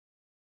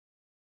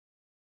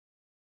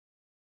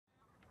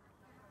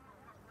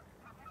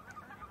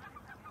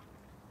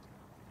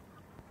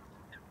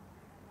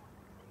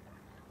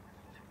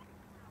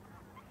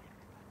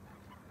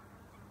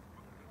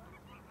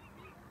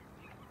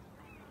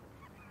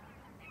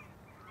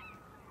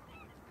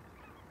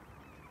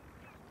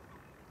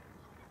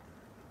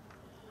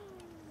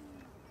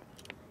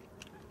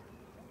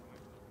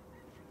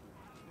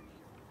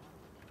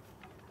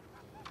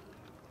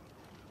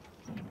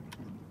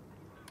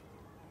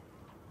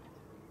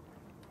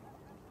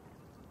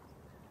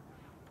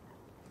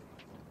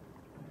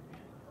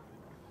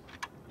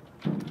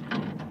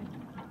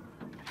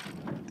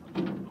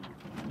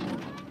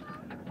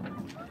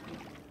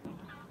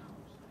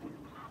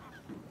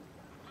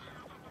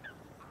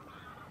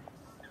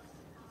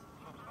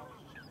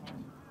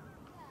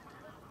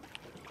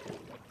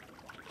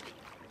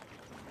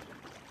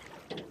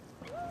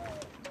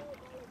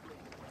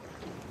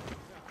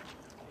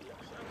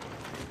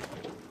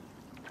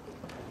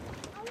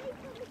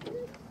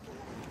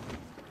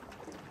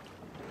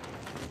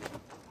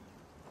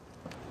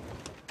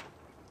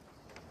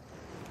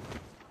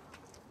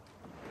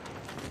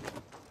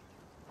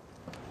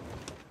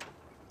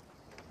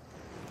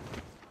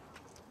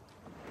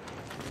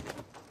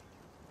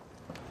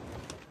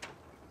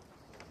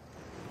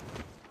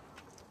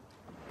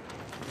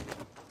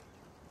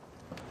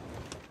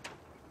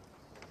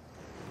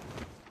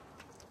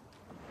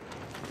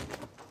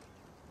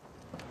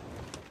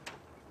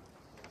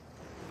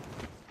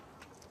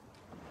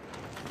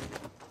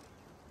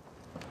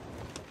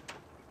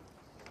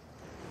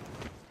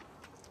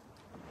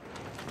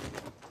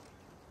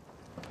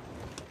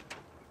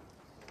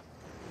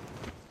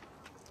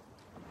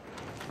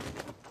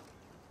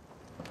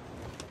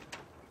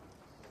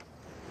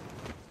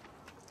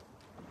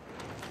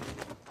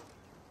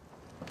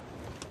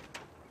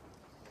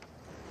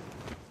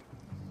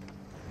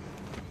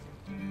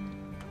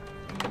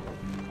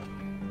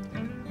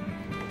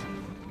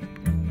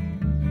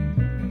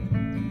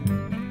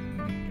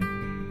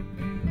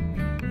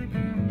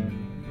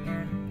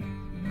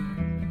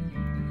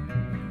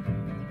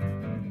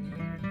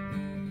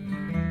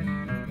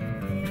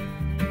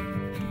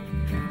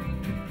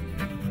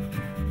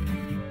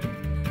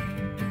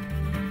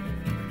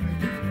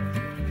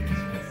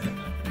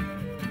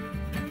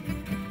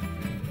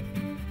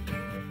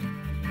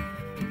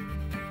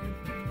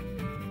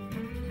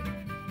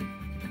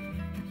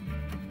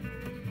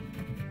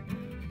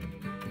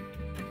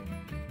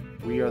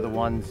we are the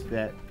ones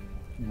that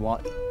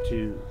want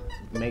to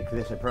make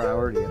this a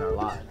priority in our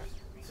lives.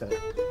 So,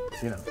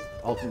 you know,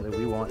 ultimately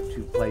we want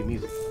to play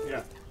music.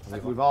 Yeah.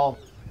 Like we've all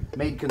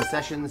made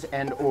concessions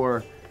and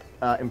or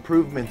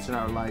improvements in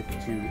our life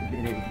to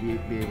being able to be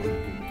able to do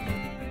this.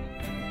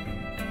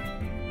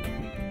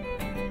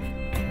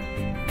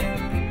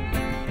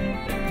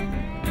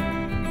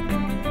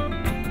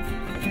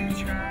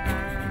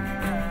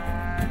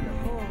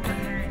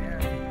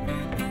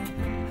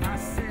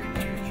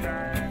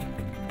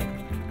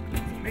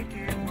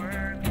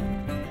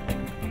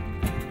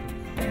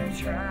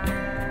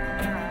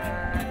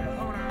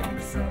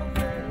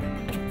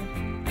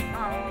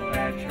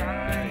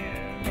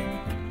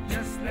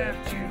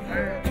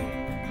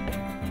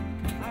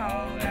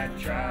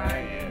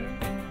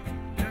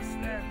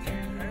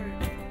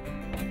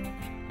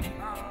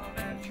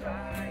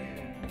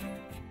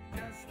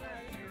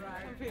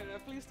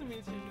 Pleased to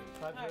meet you.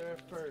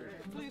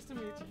 Pleased to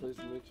meet you. Pleased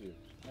to meet you.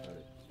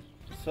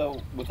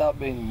 So, without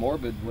being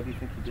morbid, what do you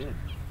think he did?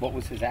 What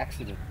was his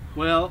accident?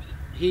 Well,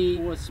 he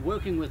was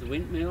working with a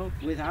windmill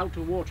without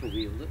a water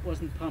wheel that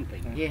wasn't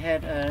pumping. He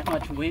had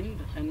much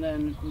wind, and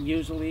then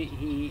usually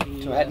he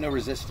So it had no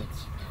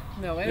resistance.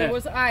 No, and it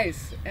was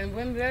ice. And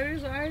when there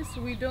is ice,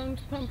 we don't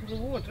pump the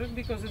water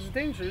because it's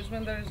dangerous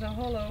when there is a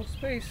hollow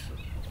space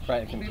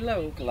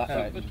below.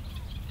 But,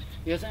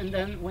 yes, and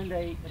then when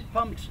they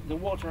pumped the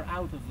water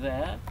out of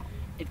there,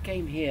 it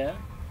came here,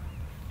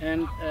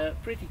 and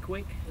pretty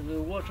quick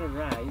the water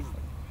rised,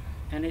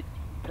 and it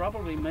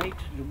probably made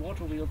the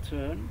water wheel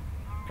turn,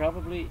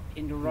 probably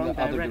in the wrong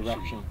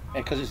direction.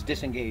 Because it's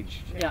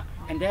disengaged. Yeah,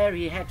 and there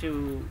he had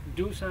to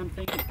do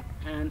something,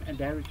 and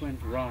there it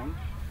went wrong.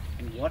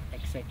 And what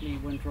exactly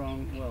went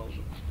wrong, well,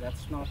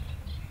 that's not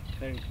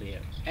very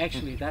clear.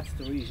 Actually, that's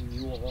the reason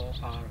you all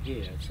are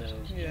here, so...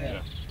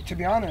 Yeah. To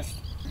be honest,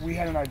 we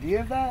had an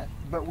idea of that,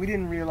 but we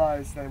didn't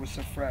realize that it was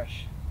so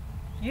fresh.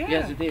 Yeah,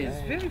 yes, it is.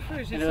 It's very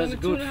fresh. And It's it was only a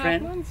good 2.5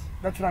 friend. months.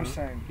 That's what I'm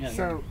saying. Yeah.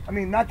 So, I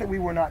mean, not that we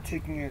were not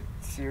taking it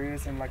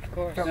serious and like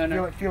course.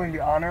 feeling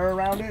the honor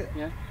around it,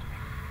 Yeah.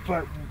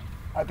 but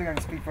I think I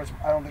can speak for us.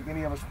 I don't think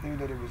any of us knew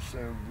that it was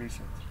so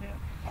recent. Yeah.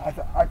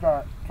 I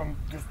thought from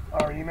just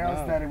our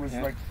emails that it was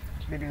like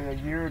maybe a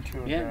year or two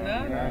ago. Yeah.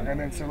 No, you know? no. And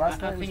then so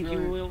last I time was think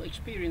really... you will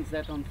experience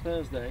that on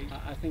Thursday.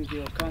 I think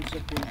your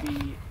concert will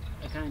be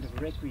a kind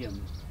of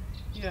requiem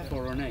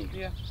for René.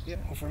 Yeah, yeah.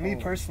 Well, for me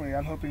personally,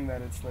 I'm hoping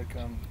that it's like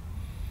a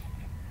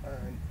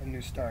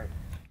new start.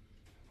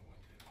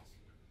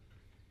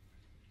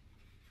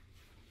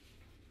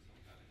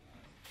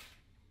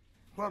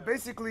 Well,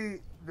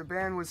 basically, the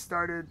band was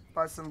started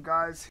by some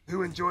guys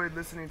who enjoyed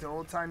listening to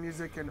old-time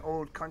music and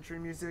old country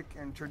music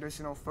and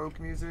traditional folk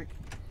music,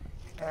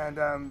 and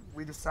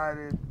we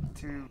decided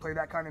to play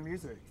that kind of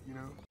music, you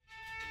know.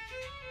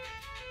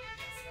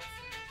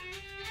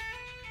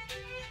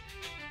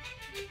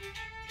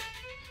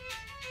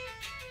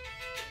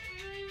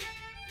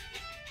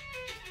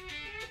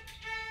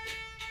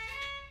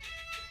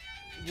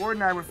 Ward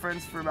and I were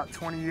friends for about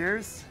 20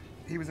 years.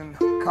 He was in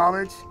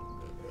college.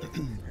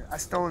 I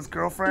stole his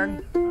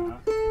girlfriend, and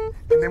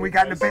then we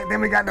got in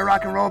the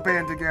rock and roll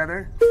band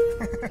together.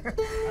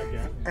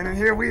 And then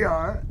here we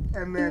are.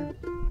 And then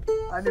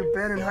I knew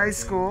Ben in high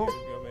school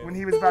when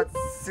he was about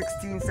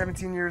 16,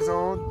 17 years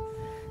old.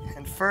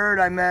 And Ferd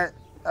I met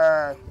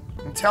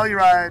in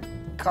Telluride,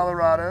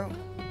 Colorado,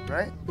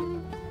 right?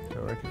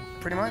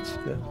 Pretty much.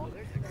 Yeah.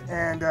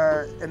 And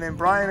then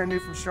Brian I knew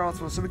from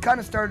Charlottesville. So we kind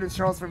of started in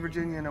Charlottesville,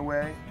 Virginia in a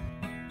way.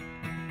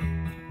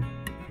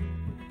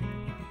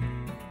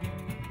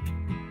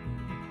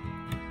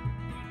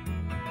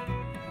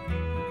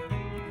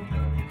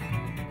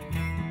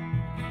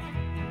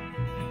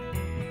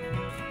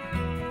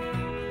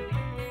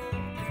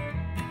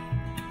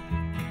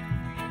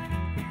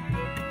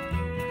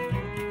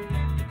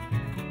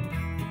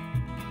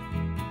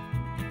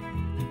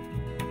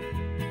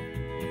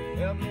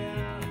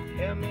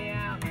 Help me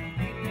out, leave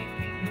me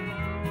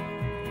alone.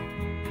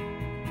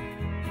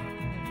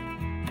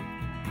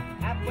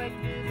 Halfway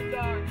through the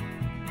dark,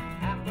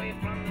 halfway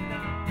from the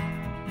dawn.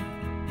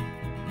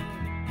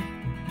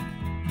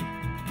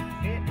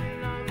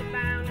 Sitting on the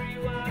boundary,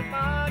 what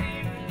body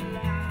is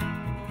allowed.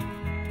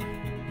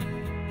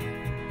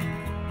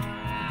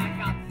 I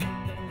got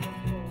something to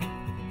prove,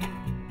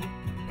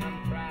 I'm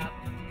proud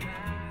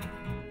tonight.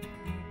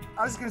 I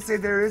was gonna say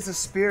there is a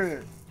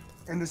spirit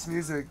in this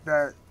music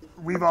that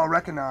we've all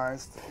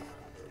recognized,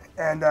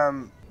 and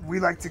we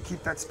like to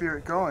keep that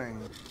spirit going.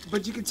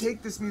 But you can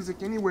take this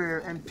music anywhere,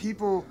 and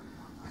people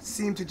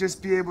seem to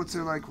just be able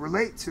to like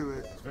relate to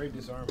it. It's very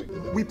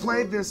disarming. We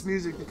played this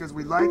music because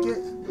we like it,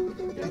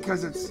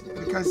 because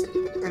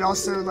it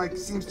also like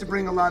seems to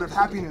bring a lot of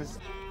happiness.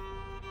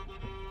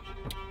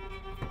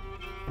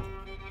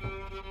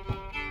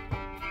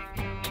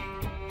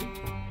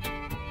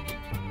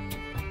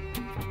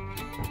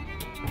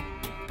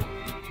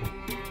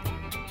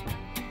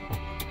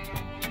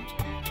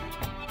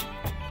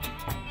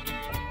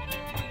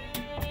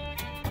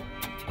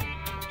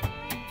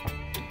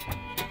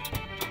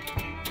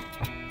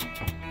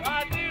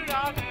 I do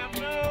not have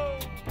no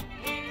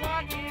need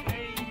what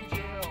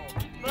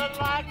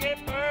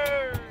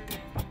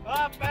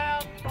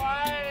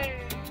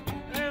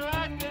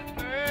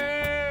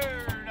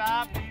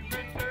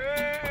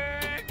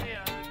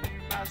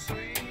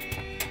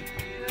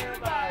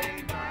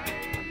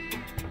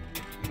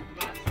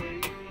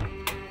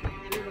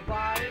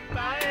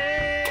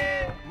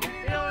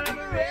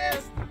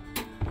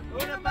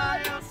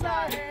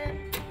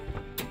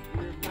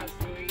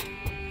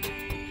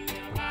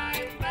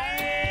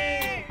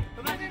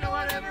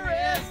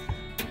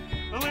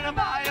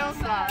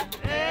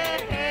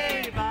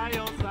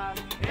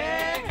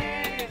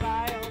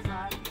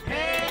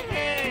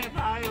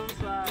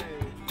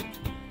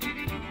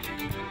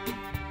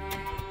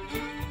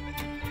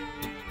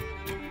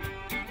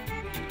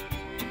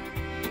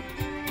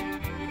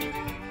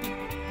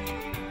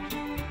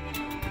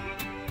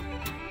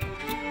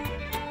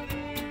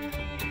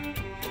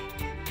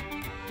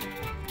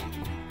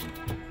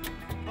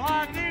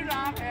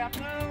I have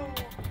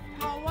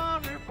no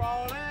wonder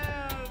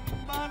falling,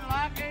 but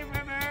like a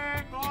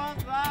river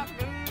goes I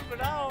move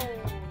it on.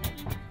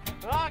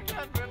 Like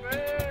that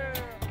river,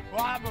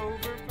 I'm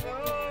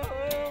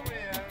overflowing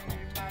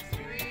my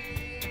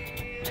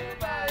sweet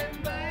by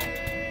and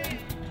by.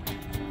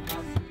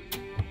 My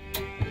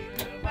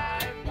sweet by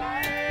and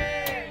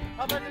by.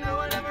 I bet you know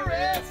I never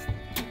rest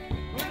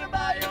when I'm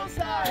by your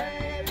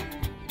side.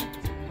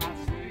 My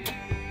sweet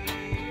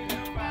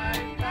by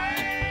and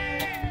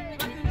by.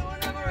 But you know I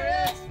never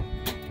rest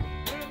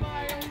when I'm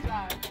by your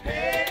side.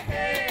 Hey,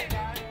 hey,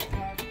 by your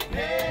side.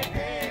 Hey,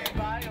 hey,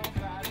 by your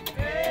side.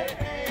 Hey,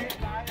 hey,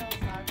 by your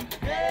side.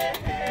 Hey,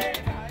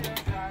 hey, by your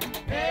side.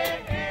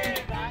 Hey,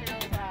 hey, by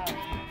your side.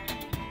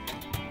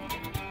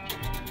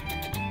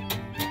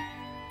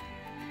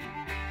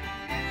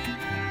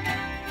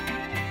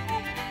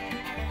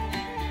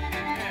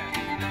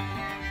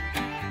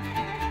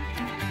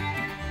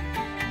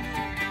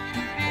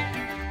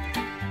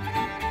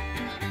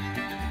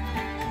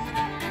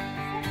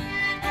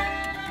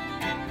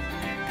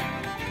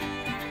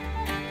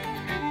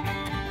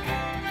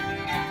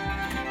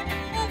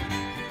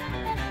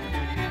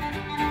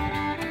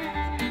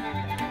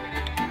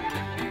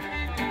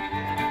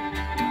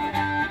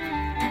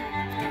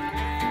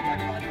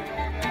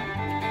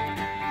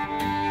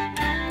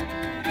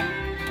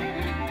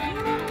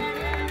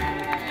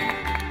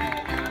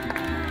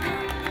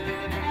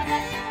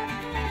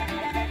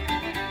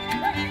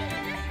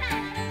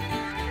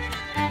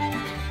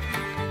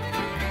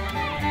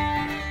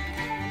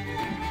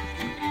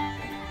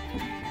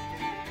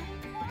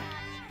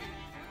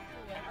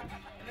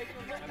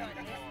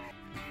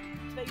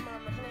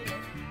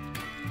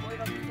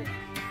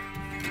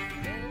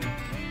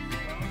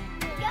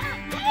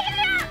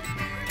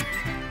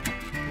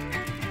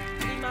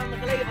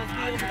 Geleden was het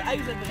hier op het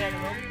ijs aan het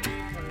rennen, man.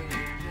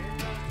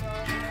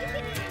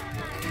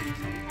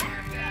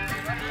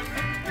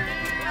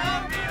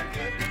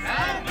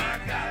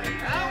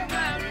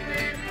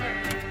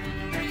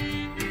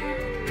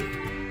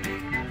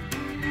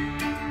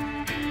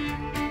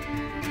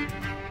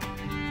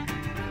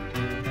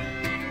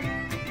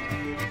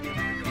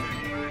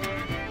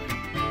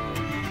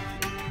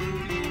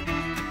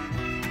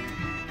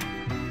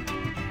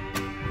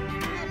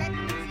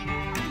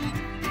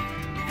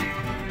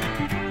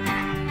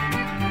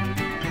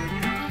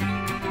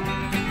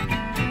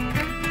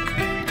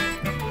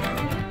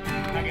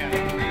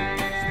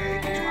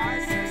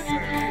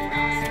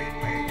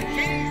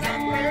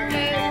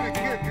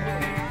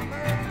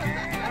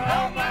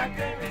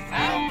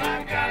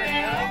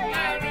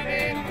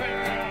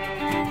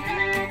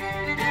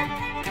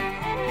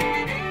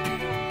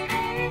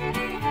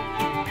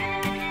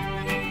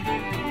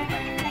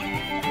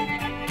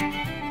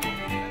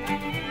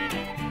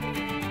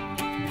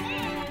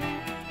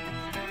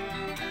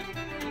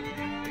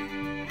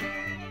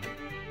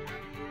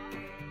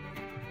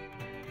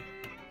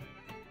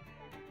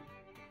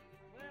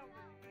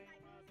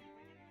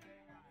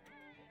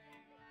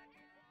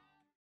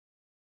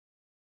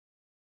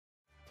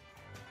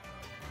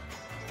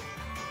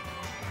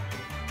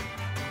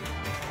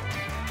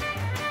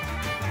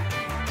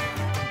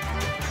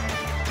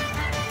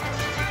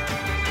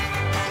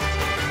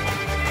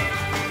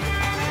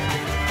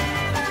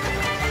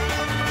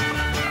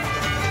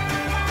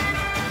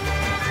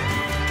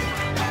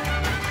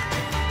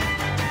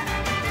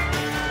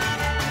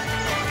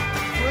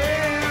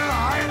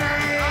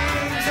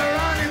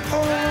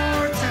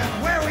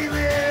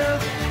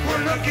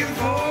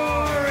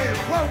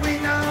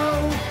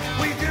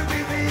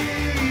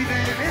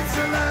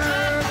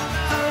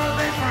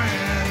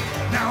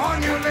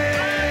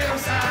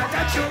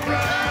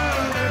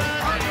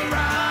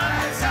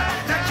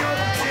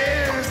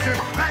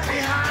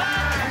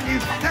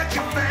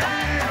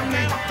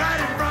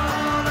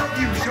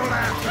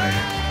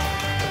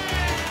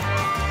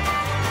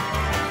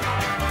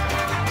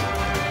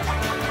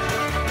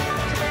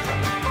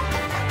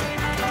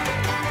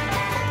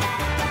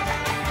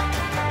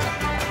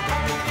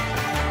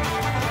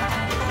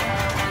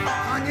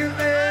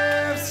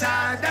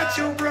 That's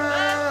your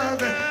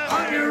brother.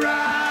 On your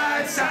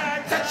right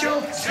side, that's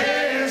your